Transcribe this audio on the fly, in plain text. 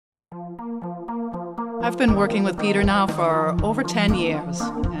I've been working with Peter now for over 10 years,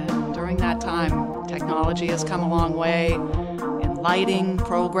 and during that time, technology has come a long way in lighting,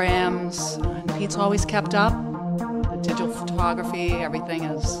 programs, and Pete's always kept up. The digital photography, everything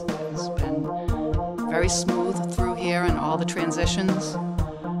has been very smooth through here and all the transitions.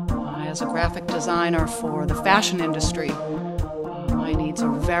 As a graphic designer for the fashion industry, my needs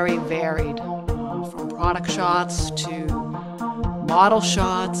are very varied, from product shots to model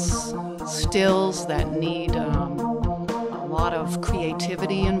shots, stills that need a lot of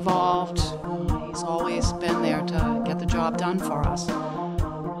creativity involved. He's always been there to get the job done for us.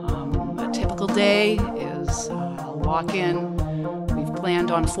 A typical day is I'll walk in, we've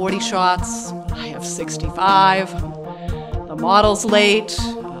planned on 40 shots, I have 65, the model's late,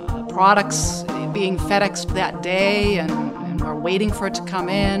 products being FedExed that day and we're waiting for it to come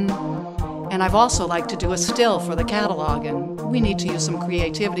in. And I've also liked to do a still for the catalog, and we need to use some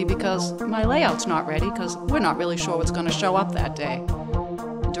creativity because my layout's not ready because we're not really sure what's going to show up that day.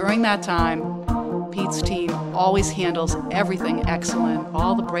 During that time, Pete's team always handles everything excellent,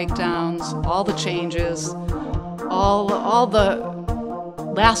 all the breakdowns, all the changes, all the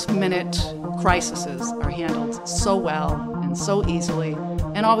last-minute crises are handled so well and so easily,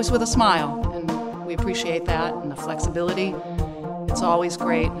 and always with a smile, and we appreciate that and the flexibility. It's always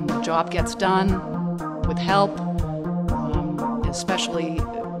great, and the job gets done with help, especially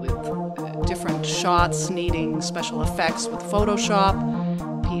with different shots needing special effects with Photoshop.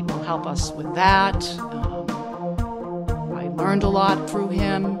 Pete will help us with that. I learned a lot through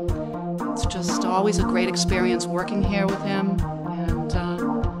him. It's just always a great experience working here with him, and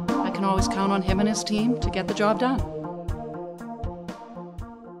I can always count on him and his team to get the job done.